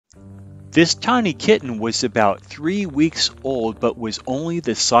This tiny kitten was about 3 weeks old but was only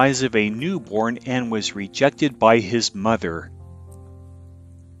the size of a newborn and was rejected by his mother.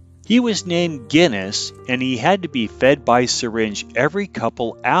 He was named Guinness, and he had to be fed by Syringe every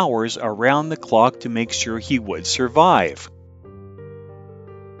couple hours around the clock to make sure he would survive.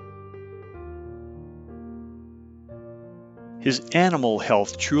 His animal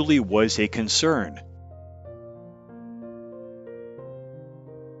health truly was a concern.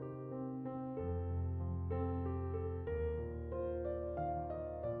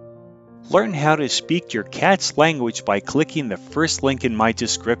 Learn how to speak your cat's language by clicking the first link in my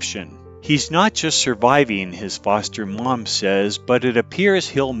description. He's not just surviving, his foster mom says, but it appears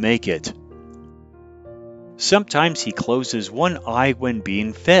he'll make it. Sometimes he closes one eye when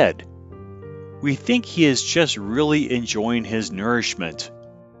being fed. We think he is just really enjoying his nourishment.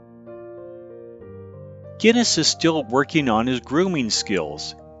 Guinness is still working on his grooming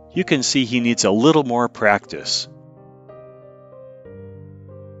skills. You can see he needs a little more practice.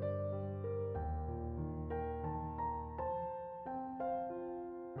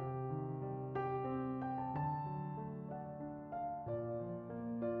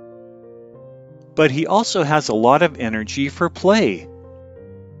 But he also has a lot of energy for play.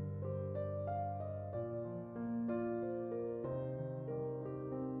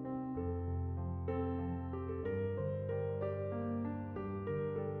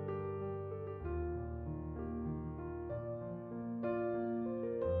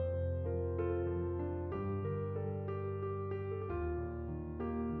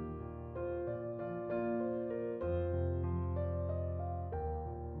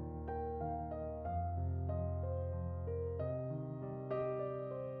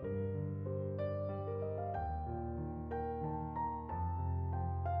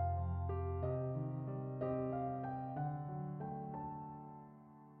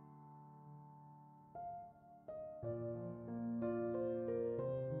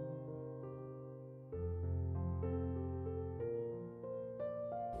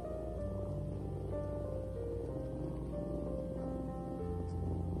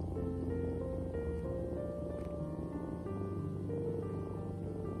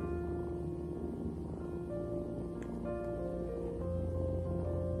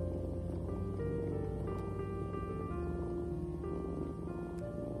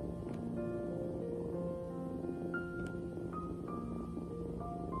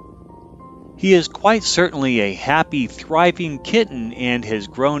 He is quite certainly a happy, thriving kitten and has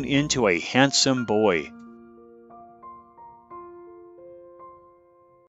grown into a handsome boy.